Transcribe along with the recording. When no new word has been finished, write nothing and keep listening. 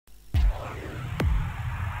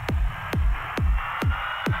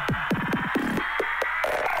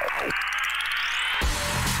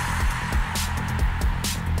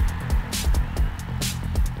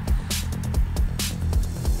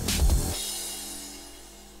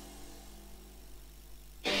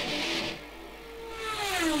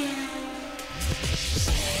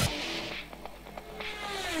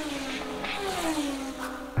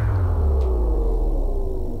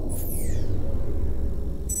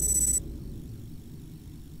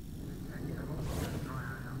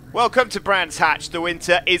Welcome to Brands Hatch. The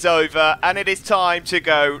winter is over and it is time to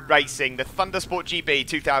go racing. The Thundersport GB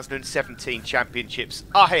 2017 Championships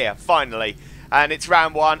are here finally, and it's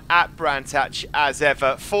round one at Brands Hatch as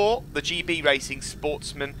ever for the GB Racing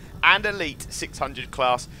Sportsman and Elite 600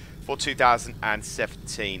 class for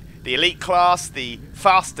 2017. The Elite class, the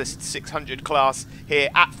fastest 600 class here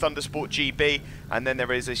at Thundersport GB, and then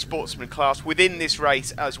there is a Sportsman class within this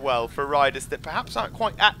race as well for riders that perhaps aren't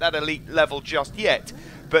quite at that elite level just yet,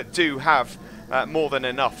 but do have more than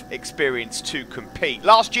enough experience to compete.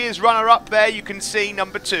 Last year's runner-up there, you can see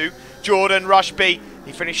number 2, Jordan Rushby.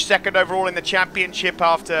 He finished second overall in the championship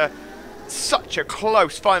after such a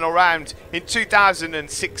close final round in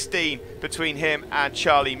 2016 between him and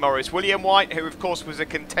Charlie Morris. William White, who of course was a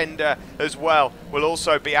contender as well, will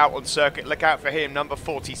also be out on circuit. Look out for him, number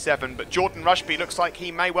 47. But Jordan Rushby looks like he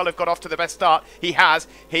may well have got off to the best start. He has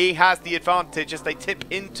the advantage as they tip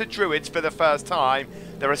into Druids for the first time.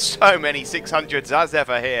 There are so many 600s as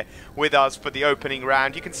ever here with us for the opening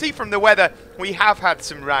round. You can see from the weather we have had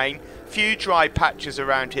some rain, few dry patches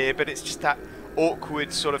around here, but it's just that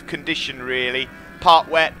awkward sort of condition really, part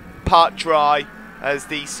wet, part dry, as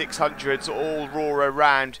the 600s all roar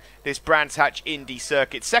around this Brands Hatch Indy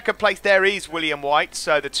circuit. Second place there is William White,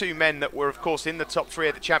 so the two men that were of course in the top 3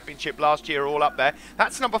 of the championship last year are all up there.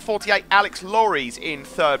 That's number 48, Alex Lawries, in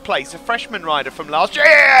third place, a freshman rider from last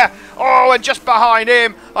year. Oh, and just behind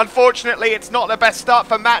him, unfortunately, it's not the best start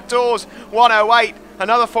for Matt Dawes, 108.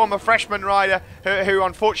 Another former freshman rider who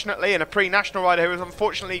unfortunately, and a pre-national rider who has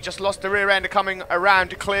unfortunately just lost the rear end coming around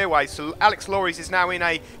to Clearway. So Alex Lawries is now in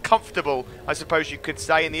a comfortable, I suppose you could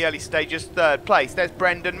say, in the early stages, third place. There's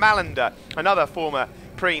Brendan Malander, another former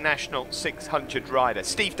pre-national 600 rider.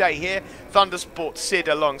 Steve Day here, Thundersport Sid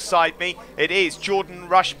alongside me. It is Jordan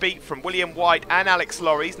Rushby from William White and Alex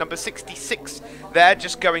Lawries. Number 66 there,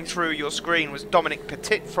 just going through your screen, was Dominic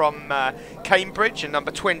Petit from Cambridge, and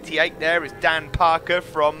number 28 there is Dan Parker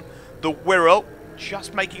from the Wirral.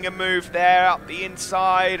 Just making a move there up the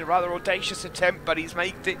inside, a rather audacious attempt, but he's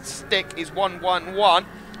made it stick, is 111.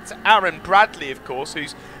 It's Aaron Bradley, of course,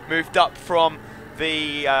 who's moved up from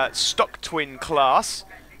the stock twin class.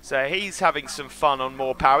 So he's having some fun on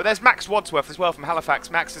more power. There's Max Wadsworth as well from Halifax.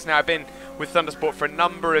 Max has now been with Thundersport for a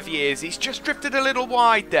number of years. He's just drifted a little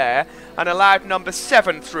wide there and allowed number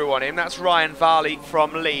 7 through on him. That's Ryan Varley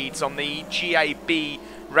from Leeds on the GAB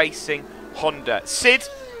Racing Honda. Sid,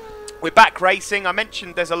 we're back racing. I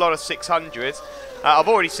mentioned there's a lot of 600s. I've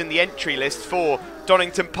already seen the entry list for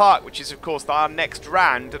Donington Park, which is of course our next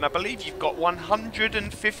round, and I believe you've got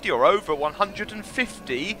 150 or over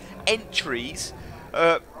 150 entries,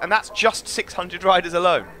 and that's just 600 riders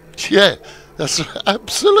alone. Yeah, that's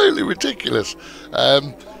absolutely ridiculous.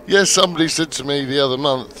 Yes, somebody said to me the other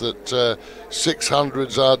month that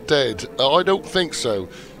 600s are dead. I don't think so.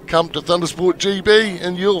 Come to Thundersport GB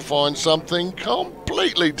and you'll find something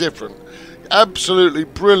completely different. Absolutely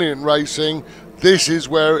brilliant racing. This is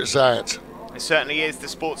where it's at. It certainly is the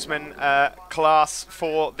Sportsman class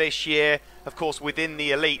for this year, of course within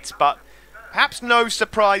the elites, but perhaps no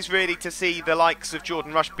surprise really to see the likes of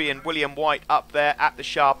Jordan Rushby and William White up there at the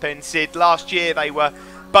sharp end. Sid, last year they were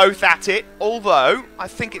both at it, although I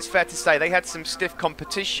think it's fair to say they had some stiff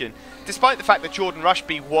competition. Despite the fact that Jordan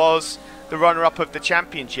Rushby was the runner-up of the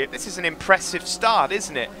championship, this is an impressive start,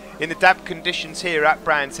 isn't it? In the damp conditions here at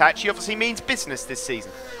Brands Hatch, he obviously means business this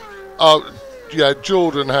season. Oh, yeah,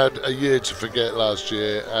 Jordan had a year to forget last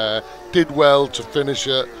year. Did well to finish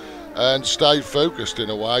it and stay focused in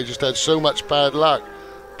a way. Just had so much bad luck.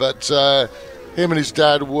 But him and his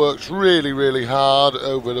dad worked really, really hard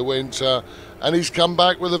over the winter, and he's come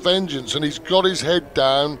back with a vengeance, and he's got his head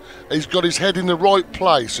down, he's got his head in the right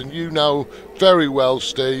place, and you know very well,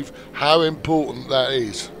 Steve, how important that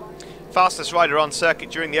is. Fastest rider on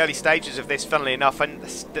circuit during the early stages of this, funnily enough, and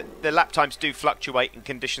the lap times do fluctuate in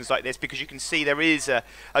conditions like this because you can see there is a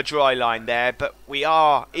dry line there, but we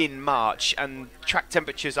are in March and track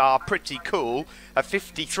temperatures are pretty cool. A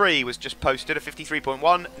 53 was just posted, a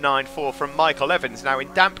 53.194 from Michael Evans. Now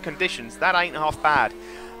in damp conditions, that ain't half bad.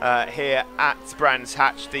 Here at Brands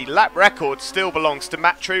Hatch. The lap record still belongs to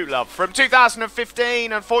Matt Truelove from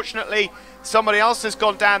 2015. Unfortunately, somebody else has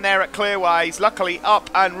gone down there at Clearways, luckily up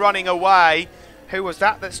and running away. Who was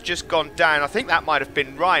that that's just gone down? I think that might have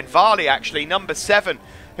been Ryan Varley, actually, number 7,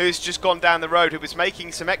 who's just gone down the road, who was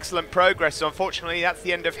making some excellent progress. So unfortunately, that's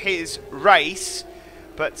the end of his race.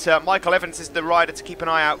 But Michael Evans is the rider to keep an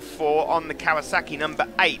eye out for on the Kawasaki, number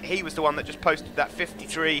 8. He was the one that just posted that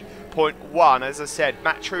 53.1. As I said,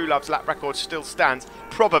 Matt Truelove's lap record still stands.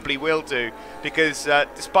 Probably will do, because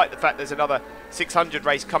despite the fact there's another 600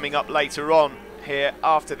 race coming up later on here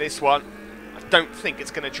after this one, don't think it's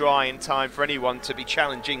going to dry in time for anyone to be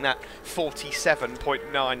challenging that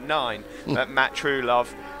 47.99 that Matt Truelove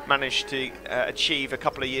managed to achieve a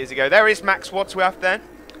couple of years ago. There is Max Wadsworth then,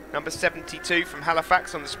 number 72 from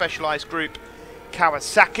Halifax on the Specialised Group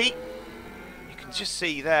Kawasaki. You can just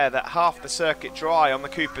see there that half the circuit dry on the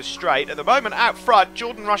Cooper Straight. At the moment out front,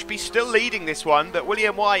 Jordan Rushby still leading this one, but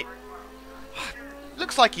William White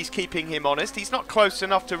looks like he's keeping him honest. He's not close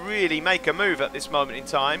enough to really make a move at this moment in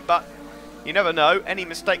time, but you never know, any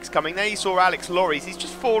mistakes coming. There you saw Alex Lorries. He's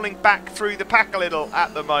just falling back through the pack a little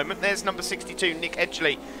at the moment. There's number 62, Nick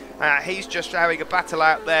Edgley. He's just having a battle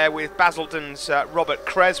out there with Basildon's Robert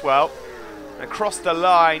Creswell. Across the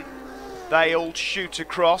line, they all shoot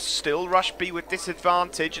across. Still Rushby with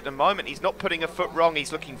disadvantage. At the moment, he's not putting a foot wrong.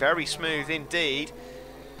 He's looking very smooth indeed.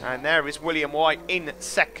 And there is William White in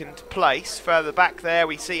second place. Further back there,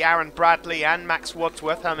 we see Aaron Bradley and Max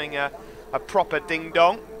Wadsworth having a proper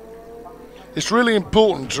ding-dong. It's really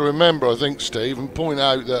important to remember, I think, Steve, and point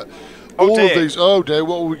out that all of these... Oh, dear,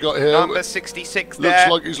 what have we got here? Number 66 there.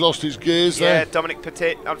 Looks like he's lost his gears there. Yeah, Dominic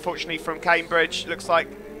Petit, unfortunately, from Cambridge. Looks like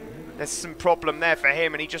there's some problem there for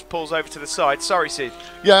him, and he just pulls over to the side. Sorry, Sid.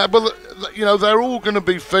 Yeah, but, you know, they're all going to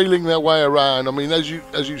be feeling their way around. I mean, as you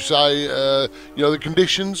say, you know, the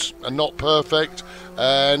conditions are not perfect.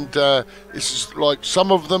 And it's like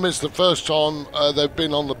some of them, it's the first time they've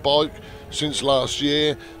been on the bike since last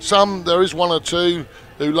year. There is one or two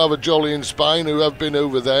who love a jolly in Spain who have been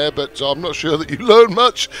over there, but I'm not sure that you learn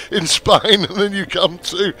much in Spain, and then you come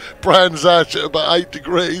to Brands Hatch at about 8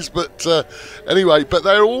 degrees. But anyway, but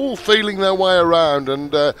they're all feeling their way around,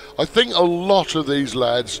 and I think a lot of these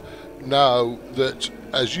lads know that,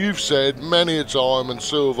 as you've said many a time, and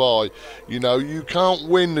so have I, you know, you can't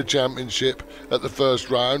win the championship at the first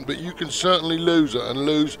round, but you can certainly lose it, and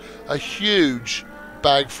lose a huge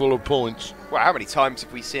bag full of points. Well, how many times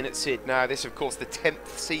have we seen it, Sid? Now, this, of course, the 10th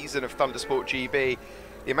season of Thundersport GB.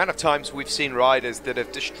 The amount of times we've seen riders that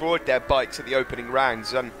have destroyed their bikes at the opening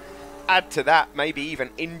rounds, and add to that, maybe even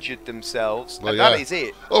injured themselves, and that is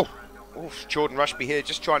it. Oof, Jordan Rushby here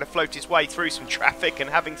just trying to float his way through some traffic and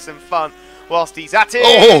having some fun whilst he's at it.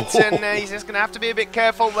 And he's just going to have to be a bit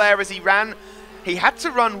careful there as he ran. He had to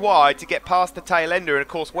run wide to get past the tail ender, and of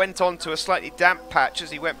course went on to a slightly damp patch as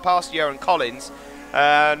he went past Johan Collins.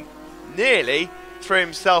 And nearly threw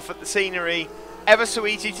himself at the scenery. Ever so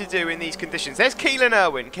easy to do in these conditions. There's Keelan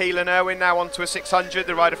Irwin. Keelan Irwin now onto a 600,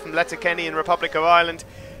 the rider from Letterkenny in Republic of Ireland.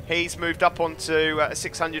 He's moved up onto a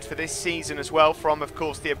 600 for this season as well, from, of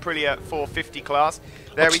course, the Aprilia 450 class.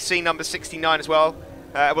 There we see number 69 as well.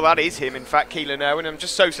 Well, that is him, in fact, Keelan Irwin. I'm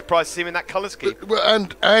just so surprised to see him in that colour scheme.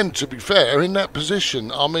 And to be fair, in that position,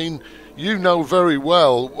 I mean, you know very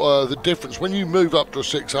well the difference when you move up to a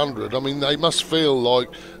 600. I mean, they must feel like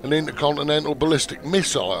an intercontinental ballistic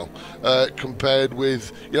missile compared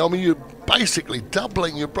with, you know, I mean, you're basically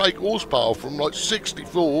doubling your brake horsepower from like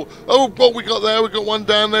 64. Oh, what we got there? We got one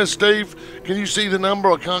down there, Steve. Can you see the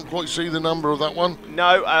number? I can't quite see the number of that one.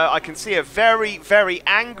 No, I can see a very, very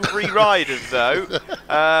angry rider, though,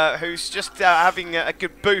 who's just having a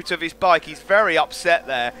good boot of his bike. He's very upset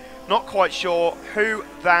there. Not quite sure who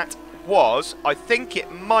that was. I think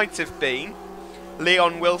it might have been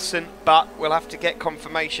Leon Wilson, but we'll have to get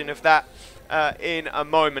confirmation of that in a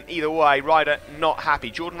moment. Either way, rider not happy.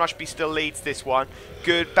 Jordan Rushby still leads this one.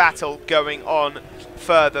 Good battle going on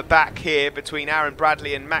further back here between Aaron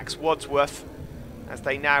Bradley and Max Wadsworth as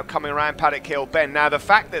they now coming around Paddock Hill Bend. Now, the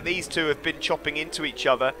fact that these two have been chopping into each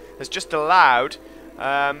other has just allowed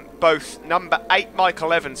both number 8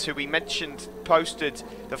 Michael Evans, who we mentioned posted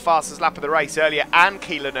the fastest lap of the race earlier, and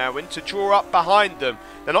Keelan Irwin to draw up behind them.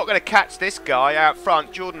 They're not going to catch this guy out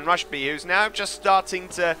front, Jordan Rushby, who's now just starting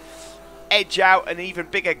to edge out an even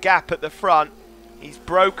bigger gap at the front. He's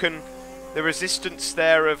broken the resistance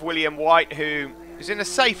there of William White, who is in a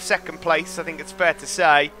safe second place, I think it's fair to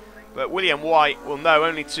say. But William White will know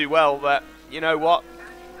only too well that, you know what,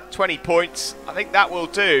 20 points, I think that will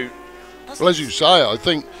do. Well, as you say, I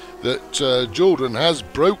think that Jordan has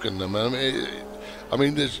broken them. I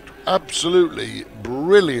mean, there's absolutely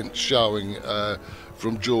brilliant showing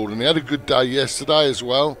from Jordan. He had a good day yesterday as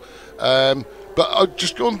well. But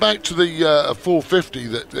just going back to the 450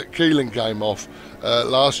 that Keelan came off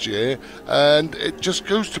last year, and it just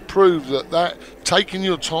goes to prove that taking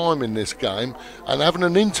your time in this game and having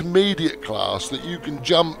an intermediate class that you can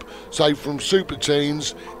jump, say, from super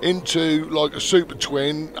teens into like a super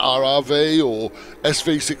twin RRV or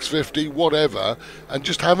SV650, whatever, and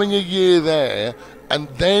just having a year there and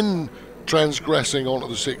then transgressing onto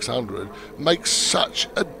the 600 makes such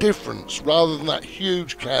a difference, rather than that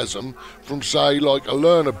huge chasm from, say, like a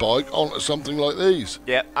learner bike onto something like these.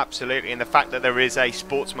 Yeah, absolutely. And the fact that there is a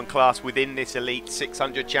sportsman class within this Elite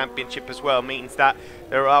 600 Championship as well means that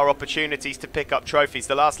there are opportunities to pick up trophies.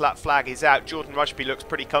 The last lap flag is out. Jordan Rushby looks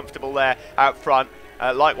pretty comfortable there out front.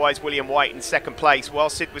 Likewise, William White in second place. While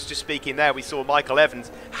Sid was just speaking there, we saw Michael Evans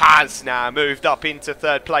has now moved up into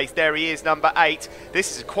third place. There he is, number 8.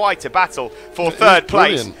 This is quite a battle for third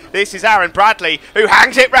place. This is Aaron Bradley, who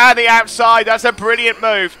hangs it round the outside. That's a brilliant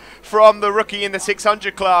move from the rookie in the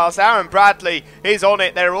 600 class. Aaron Bradley is on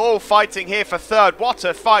it. They're all fighting here for third. What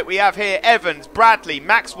a fight we have here. Evans, Bradley,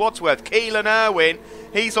 Max Wadsworth, Keelan Irwin.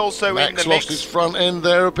 He's also in the mix. Max lost his front end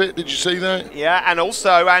there a bit. Did you see that? Yeah, and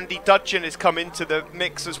also Andy Dudgeon has come into the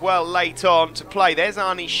mix as well late on to play. There's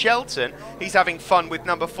Arnie Shelton. He's having fun with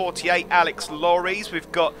number 48, Alex Lorries.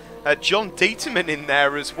 We've got John Dieterman in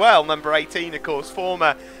there as well. Number 18, of course,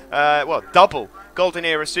 former, double Golden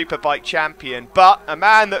Era Superbike champion. But a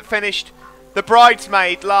man that finished the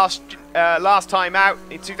bridesmaid last time out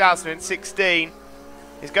in 2016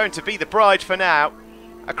 is going to be the bride for now.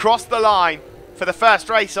 Across the line for the first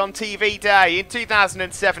race on TV day in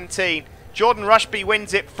 2017. Jordan Rushby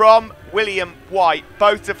wins it from William White.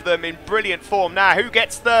 Both of them in brilliant form now. Who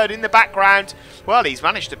gets third in the background? Well, he's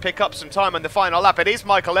managed to pick up some time on the final lap. It is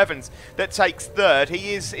Michael Evans that takes third.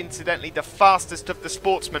 He is, incidentally, the fastest of the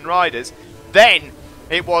Sportsman riders. Then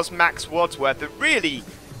it was Max Wadsworth. A really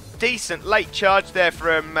decent late charge there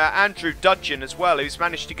from Andrew Dudgeon as well, who's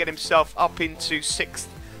managed to get himself up into 6th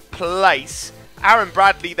place. Aaron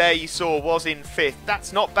Bradley there you saw was in 5th.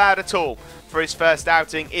 That's not bad at all for his first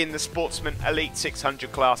outing in the Sportsman Elite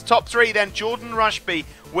 600 class. Top 3 then, Jordan Rushby,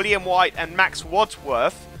 William White and Max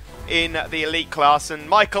Wadsworth in the Elite class, and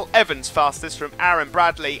Michael Evans fastest from Aaron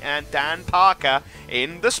Bradley and Dan Parker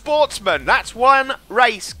in the Sportsman. That's one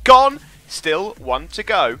race gone, still one to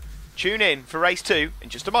go. Tune in for race 2 in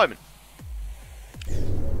just a moment.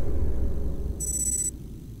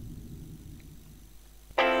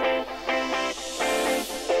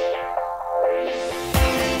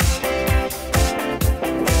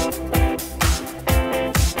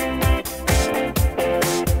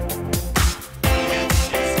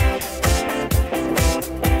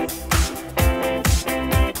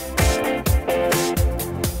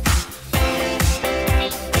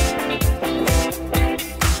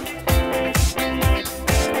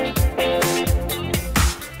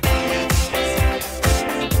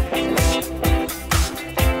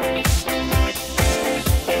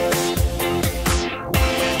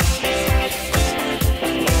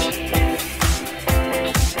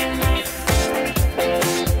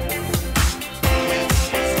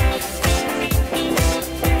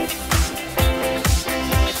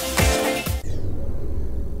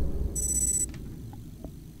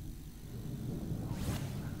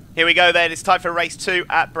 Here we go then, it's time for race 2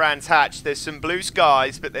 at Brands Hatch. There's some blue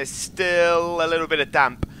skies, but there's still a little bit of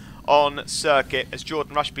damp on circuit as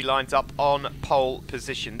Jordan Rushby lines up on pole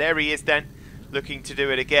position. There he is then, looking to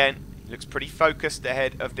do it again. He looks pretty focused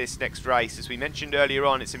ahead of this next race. As we mentioned earlier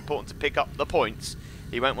on, it's important to pick up the points.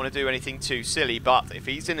 He won't want to do anything too silly, but if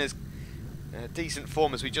he's in as decent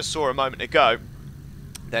form as we just saw a moment ago,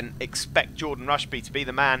 then expect Jordan Rushby to be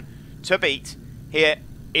the man to beat here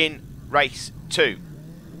in race 2.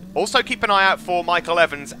 Also keep an eye out for Michael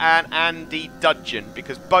Evans and Andy Dudgeon,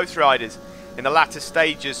 because both riders in the latter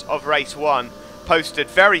stages of race 1 posted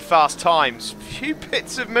very fast times. Few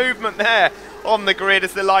bits of movement there on the grid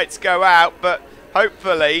as the lights go out, but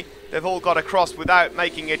hopefully they've all got across without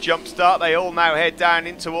making a jump start. They all now head down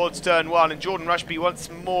in towards turn 1, and Jordan Rushby once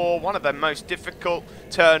more, one of the most difficult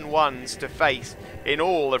turn 1s to face in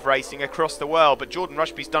all of racing across the world, but Jordan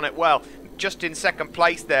Rushby's done it well. Just in second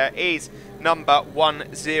place there is number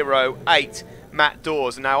 108, Matt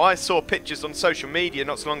Dawes. Now, I saw pictures on social media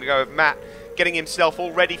not so long ago of Matt getting himself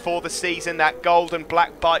all ready for the season, that gold and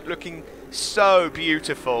black bike looking so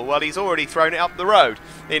beautiful. Well, he's already thrown it up the road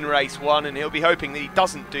in race 1, and he'll be hoping that he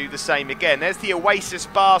doesn't do the same again. There's the Oasis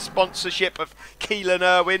Bar sponsorship of Keelan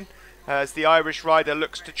Irwin as the Irish rider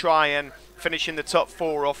looks to try and finish in the top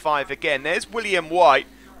 4 or 5 again. There's William White.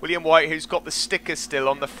 William White, who's got the sticker still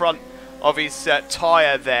on the front of his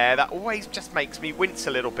tyre there. That always just makes me wince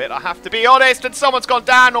a little bit, I have to be honest. And someone's gone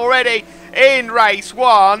down already in race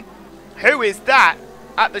 1. Who is that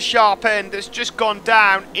at the sharp end that's just gone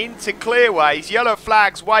down into clearways? Yellow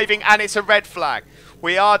flags waving, and it's a red flag.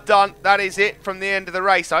 We are done. That is it from the end of the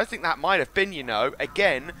race. I think that might have been, you know,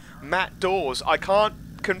 again, Matt Dawes. I can't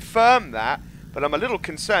confirm that, but I'm a little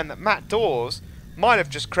concerned that Matt Dawes might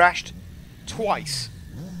have just crashed twice.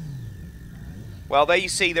 Well, there you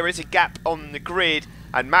see there is a gap on the grid,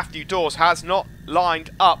 and Matthew Dawes has not lined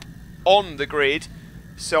up on the grid,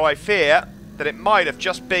 so I fear that it might have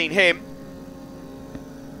just been him.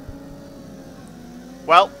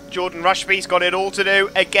 Well, Jordan Rushby's got it all to do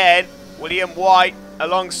again. William White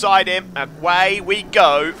alongside him, and away we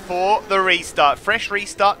go for the restart. Fresh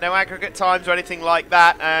restart, no aggregate times or anything like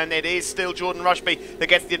that, and it is still Jordan Rushby that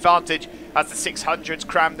gets the advantage as the 600s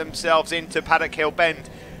cram themselves into Paddock Hill Bend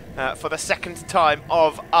for the second time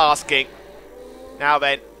of asking. Now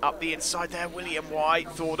then, up the inside there, William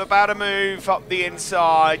White thought about a move up the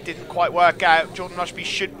inside, didn't quite work out. Jordan Rushby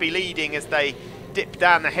should be leading as they dip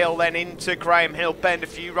down the hill then into Graham Hill Bend. A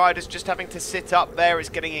few riders just having to sit up there. It's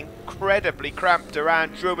getting incredibly cramped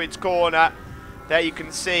around Druid's Corner. There you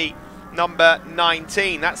can see number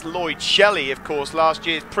 19. That's Lloyd Shelley, of course, last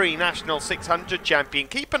year's pre-national 600 champion.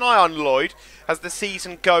 Keep an eye on Lloyd as the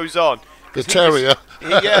season goes on. The Terrier.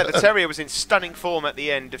 Yeah, the Terrier was in stunning form at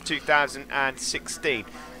the end of 2016.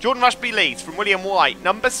 Jordan Rushby leads from William White.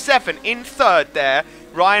 Number 7 in third there,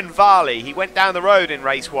 Ryan Varley. He went down the road in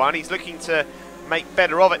race 1. He's looking to make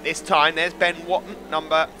better of it this time. There's Ben Watton,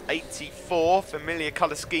 number 84. Familiar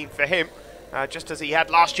colour scheme for him, just as he had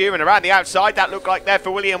last year. And around the outside, that looked like there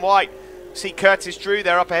for William White. See Curtis Drew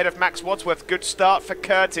there up ahead of Max Wadsworth. Good start for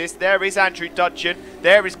Curtis. There is Andrew Dudgeon.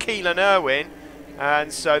 There is Keelan Irwin.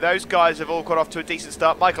 And so those guys have all got off to a decent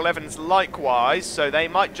start. Michael Evans likewise. So they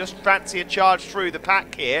might just fancy a charge through the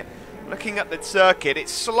pack here. Looking at the circuit,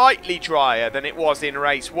 it's slightly drier than it was in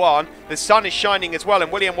race 1. The sun is shining as well,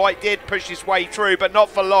 and William White did push his way through, but not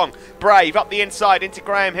for long. Brave up the inside into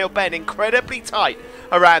Graham Hill Bend. Incredibly tight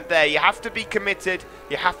around there. You have to be committed.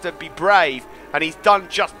 You have to be brave. And he's done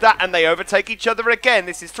just that, and they overtake each other again.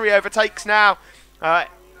 This is 3 overtakes now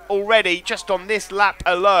already, just on this lap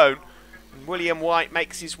alone. William White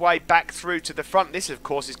makes his way back through to the front. This, of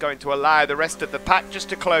course, is going to allow the rest of the pack just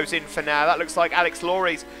to close in for now. That looks like Alex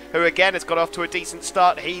Lawries, who again has got off to a decent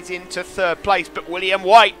start. He's into third place, but William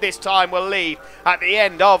White this time will lead at the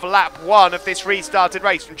end of lap 1 of this restarted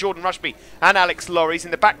race from Jordan Rushby and Alex Lawries.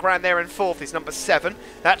 In the background there in fourth is number 7.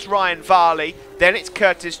 That's Ryan Varley. Then it's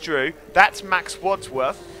Curtis Drew. That's Max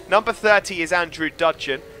Wadsworth. Number 30 is Andrew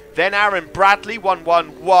Dudgeon. Then Aaron Bradley,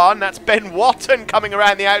 111. That's Ben Watton coming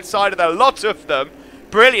around the outside of the lot of them.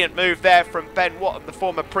 Brilliant move there from Ben Watton, the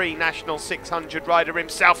former pre-national 600 rider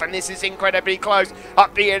himself. And this is incredibly close.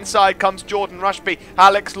 Up the inside comes Jordan Rushby.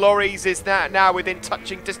 Alex Lawries is now within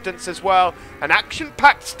touching distance as well. An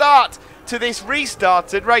action-packed start to this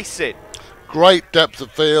restarted racing. Great depth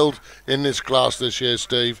of field in this class this year,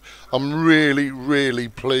 Steve. I'm really, really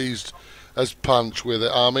pleased as punch with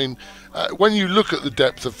it. I mean, when you look at the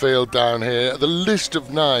depth of field down here, the list of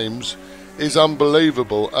names is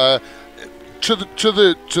unbelievable. To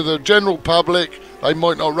the general public, they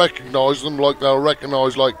might not recognise them like they'll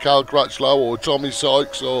recognise like Cal Crutchlow or Tommy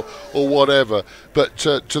Sykes or whatever. But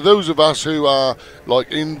to those of us who are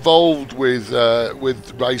like involved with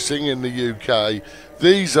racing in the UK,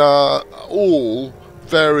 these are all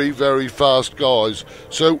very, very fast guys.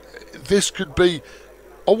 So this could be.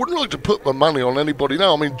 I wouldn't like to put my money on anybody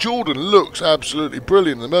now. I mean, Jordan looks absolutely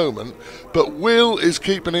brilliant at the moment, but Will is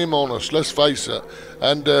keeping him honest, let's face it.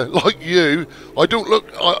 And like you, I don't look...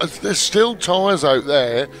 there's still tyres out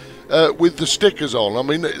there with the stickers on. I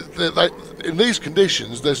mean, in these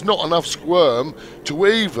conditions, there's not enough squirm to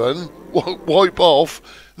even wipe off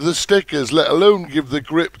the stickers, let alone give the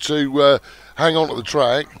grip to hang on to the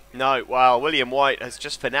track. No, well, William White has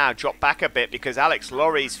just for now dropped back a bit because Alex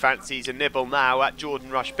Lawries fancies a nibble now at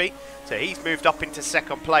Jordan Rushby. So he's moved up into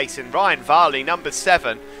second place. And Ryan Varley, number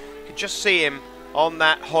 7, you can just see him on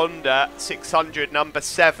that Honda 600, number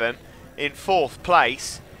 7, in fourth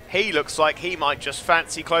place. He looks like he might just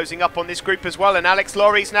fancy closing up on this group as well. And Alex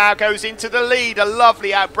Lawries now goes into the lead. A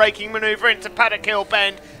lovely outbraking manoeuvre into Paddock Hill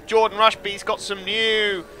Bend. Jordan Rushby's got some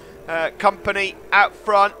new company out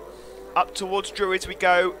front. Up towards Druids we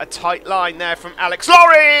go. A tight line there from Alex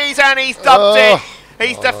Lawries, and he's dubbed it.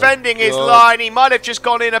 He's defending his line. He might have just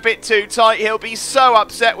gone in a bit too tight. He'll be so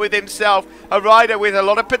upset with himself. A rider with a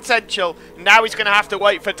lot of potential. Now he's going to have to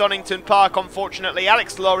wait for Donington Park, unfortunately.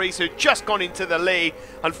 Alex Lawries, who'd just gone into the lead,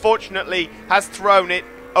 unfortunately has thrown it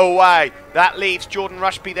away. That leaves Jordan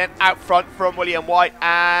Rushby then out front from William White,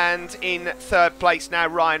 and in third place now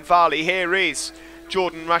Ryan Varley. Here is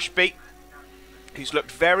Jordan Rushby, who's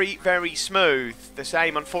looked very, very smooth. The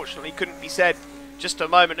same, unfortunately, couldn't be said just a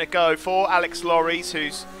moment ago for Alex Lawries,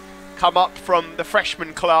 who's come up from the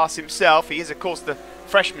freshman class himself. He is, of course, the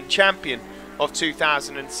freshman champion of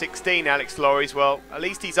 2016, Alex Lawries. Well, at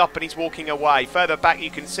least he's up and he's walking away. Further back,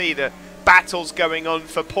 you can see the battles going on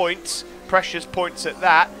for points, precious points at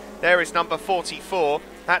that. There is number 44.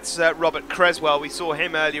 That's Robert Creswell. We saw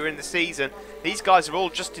him earlier in the season. These guys are all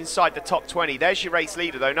just inside the top 20. There's your race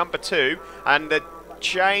leader, though, number 2. And the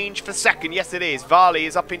change for second. Yes, it is. Varley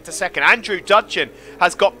is up into second. Andrew Dudgeon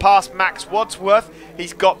has got past Max Wadsworth.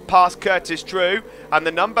 He's got past Curtis Drew. And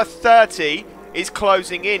the number 30 is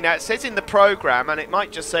closing in. Now, it says in the programme, and it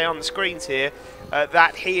might just say on the screens here,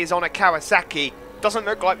 that he is on a Kawasaki. Doesn't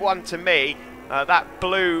look like one to me. That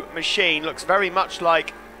blue machine looks very much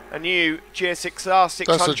like a new GSX-R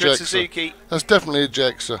 600 Suzuki. That's definitely a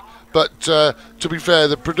JEXA. But to be fair,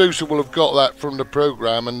 the producer will have got that from the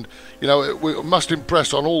programme, and you know we must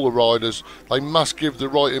impress on all the riders. They must give the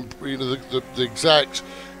right, the exact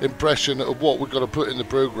impression of what we've got to put in the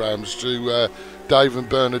programmes to Dave and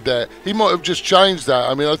Bernadette. He might have just changed that.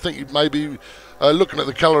 I mean, I think he maybe looking at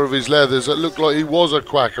the colour of his leathers, it looked like he was a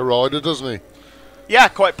Quacker rider, doesn't he? Yeah,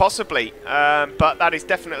 quite possibly. But that is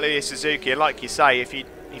definitely a Suzuki, and like you say, if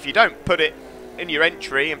you don't put it in your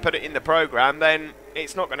entry and put it in the programme, then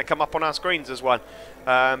it's not going to come up on our screens as one.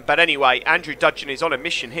 But anyway, Andrew Dudgeon is on a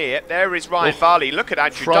mission here. There is Ryan Varley. Look at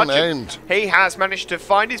Andrew Dudgeon. End. He has managed to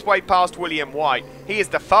find his way past William White. He is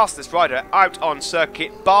the fastest rider out on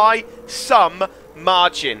circuit by some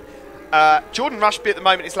margin. Jordan Rushby at the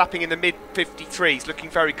moment is lapping in the mid-53s, looking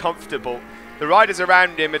very comfortable. The riders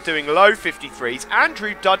around him are doing low 53s.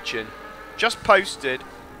 Andrew Dudgeon just posted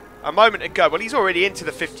a moment ago. Well, he's already into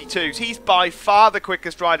the 52s. He's by far the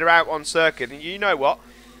quickest rider out on circuit. And you know what?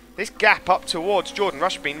 This gap up towards Jordan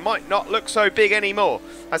Rushby might not look so big anymore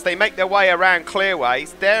as they make their way around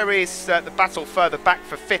clearways. There is the battle further back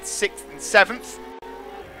for 5th, 6th and 7th.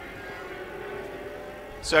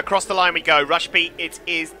 So across the line we go. Rushby it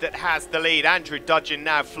is that has the lead. Andrew Dudgeon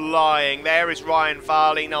now flying. There is Ryan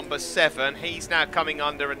Varley, number 7. He's now coming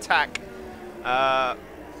under attack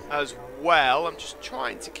as well. I'm just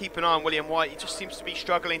trying to keep an eye on William White. He just seems to be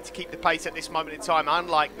struggling to keep the pace at this moment in time,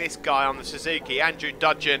 unlike this guy on the Suzuki. Andrew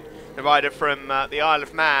Dudgeon, the rider from the Isle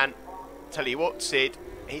of Man. Tell you what, Sid,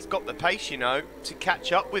 he's got the pace, you know, to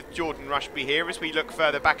catch up with Jordan Rushby here as we look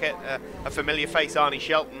further back at a familiar face, Arnie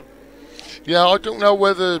Shelton. Yeah, I don't know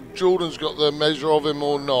whether Jordan's got the measure of him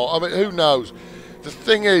or not. I mean, who knows? The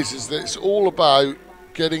thing is that it's all about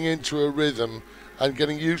getting into a rhythm and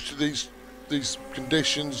getting used to these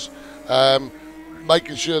conditions,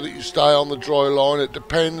 making sure that you stay on the dry line. It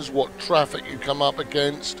depends what traffic you come up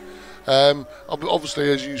against.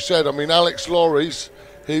 Obviously, as you said, I mean, Alex Lorry's,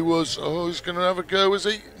 he was, he's going to have a go, is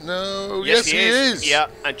he? No, yes he is. Yeah,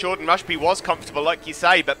 and Jordan Rushby was comfortable, like you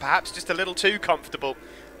say, but perhaps just a little too comfortable.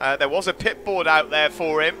 There was a pit board out there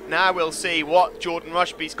for him. Now we'll see what Jordan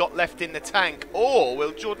Rushby's got left in the tank. Or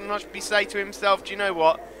will Jordan Rushby say to himself, do you know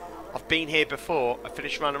what? I've been here before. I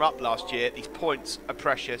finished runner-up last year. These points are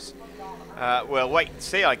precious. We'll wait and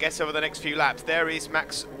see, I guess, over the next few laps. There is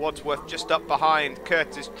Max Wadsworth just up behind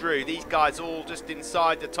Curtis Drew. These guys all just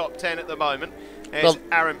inside the top 10 at the moment. There's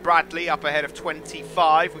Aaron Bradley up ahead of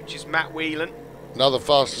 25, which is Matt Whelan. Another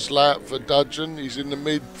fastest lap for Dudgeon. He's in the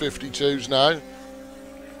mid-52s now.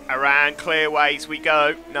 Around clearways we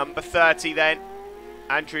go. Number 30 then,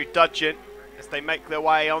 Andrew Dudgeon, as they make their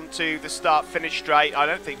way onto the start-finish straight. I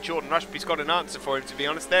don't think Jordan Rushby's got an answer for him, to be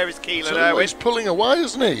honest. There is Keelan Irwin. He's pulling away,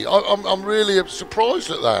 isn't he? I'm really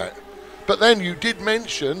surprised at that. But then you did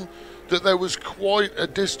mention that there was quite a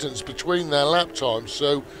distance between their lap times.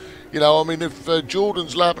 So, you know, I mean, if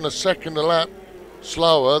Jordan's lapping a second a lap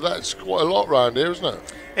slower, that's quite a lot round here, isn't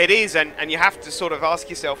it? It is, and you have to sort of ask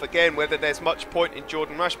yourself again whether there's much point in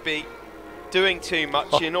Jordan Rushby doing too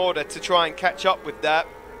much in order to try and catch up with that.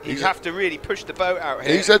 He'd have to really push the boat out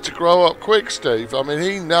here. He's had to grow up quick, Steve. I mean,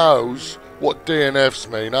 he knows what DNFs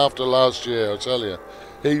mean after last year, I tell you.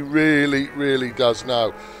 He really, really does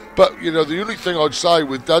know. But, you know, the only thing I'd say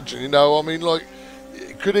with Dudgeon, you know, I mean, like,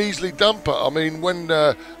 could easily dump it. I mean, when,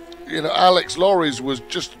 you know, Alex Lorry's was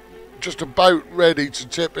just about ready to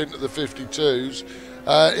tip into the 52s,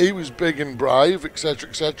 he was big and brave, etc.,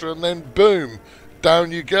 etc., and then boom,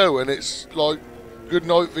 down you go, and it's like good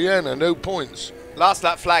night Vienna, no points. Last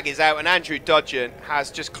lap flag is out, and Andrew Dudgeon has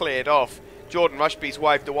just cleared off. Jordan Rushby's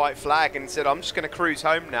waved the white flag and said, I'm just going to cruise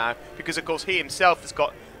home now, because of course he himself has got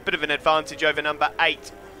a bit of an advantage over number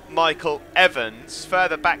 8, Michael Evans.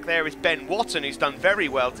 Further back there is Ben Watton, who's done very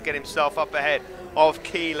well to get himself up ahead of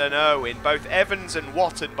Keelan Irwin. Both Evans and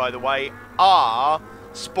Watton, by the way, are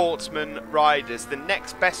Sportsman riders. The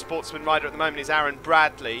next best Sportsman rider at the moment is Aaron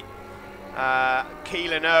Bradley.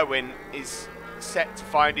 Keelan Irwin is set to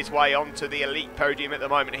find his way onto the elite podium at the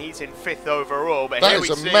moment. He's in 5th overall. But that is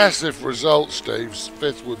a massive result, Steve's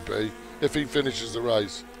 5th would be if he finishes the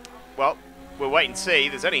race. Well, we'll wait and see.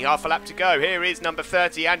 There's only half a lap to go. Here is number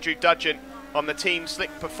 30, Andrew Dudgeon, on the Team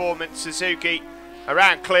Slick Performance Suzuki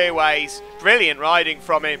around clearways. Brilliant riding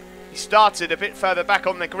from him. He started a bit further back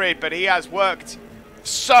on the grid, but he has worked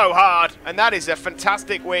so hard, and that is a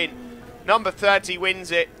fantastic win. Number 30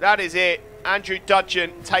 wins it. That is it. Andrew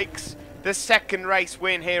Dudgeon takes the second race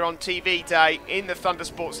win here on TV Day in the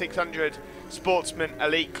Thundersport 600 Sportsman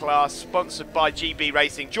Elite class, sponsored by GB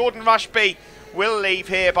Racing. Jordan Rushby will leave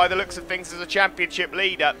here by the looks of things as a championship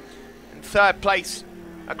leader. And third place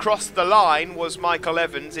across the line was Michael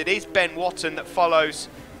Evans. It is Ben Watton that follows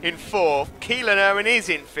in fourth. Keelan Irwin is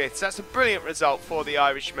in fifth. So that's a brilliant result for the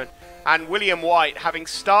Irishman. And William White, having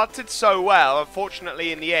started so well,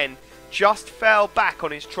 unfortunately in the end, just fell back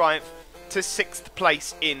on his triumph to sixth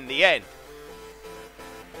place in the end.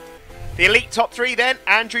 The elite top three then,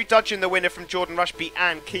 Andrew Dudgeon the winner from Jordan Rushby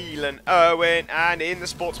and Keelan Irwin, and in the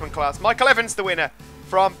sportsman class, Michael Evans the winner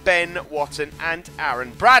from Ben Watton and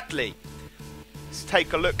Aaron Bradley. Let's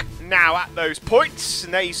take a look now at those points,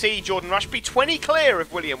 and there you see Jordan Rushby 20 clear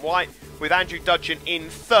of William White with Andrew Dudgeon in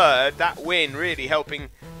third. That win really helping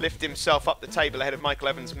lift himself up the table ahead of Michael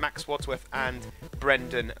Evans, Max Wadsworth and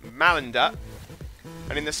Brendan Mallender.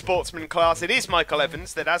 And in the sportsman class, it is Michael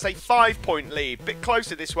Evans that has a 5-point lead. Bit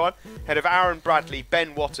closer this one, ahead of Aaron Bradley,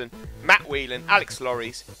 Ben Watton, Matt Whelan, Alex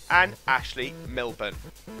Lorries and Ashley Milburn.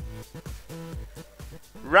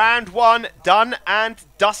 Round 1 done and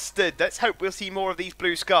dusted. Let's hope we'll see more of these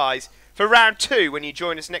blue skies for round 2 when you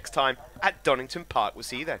join us next time at Donington Park. We'll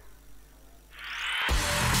see you then.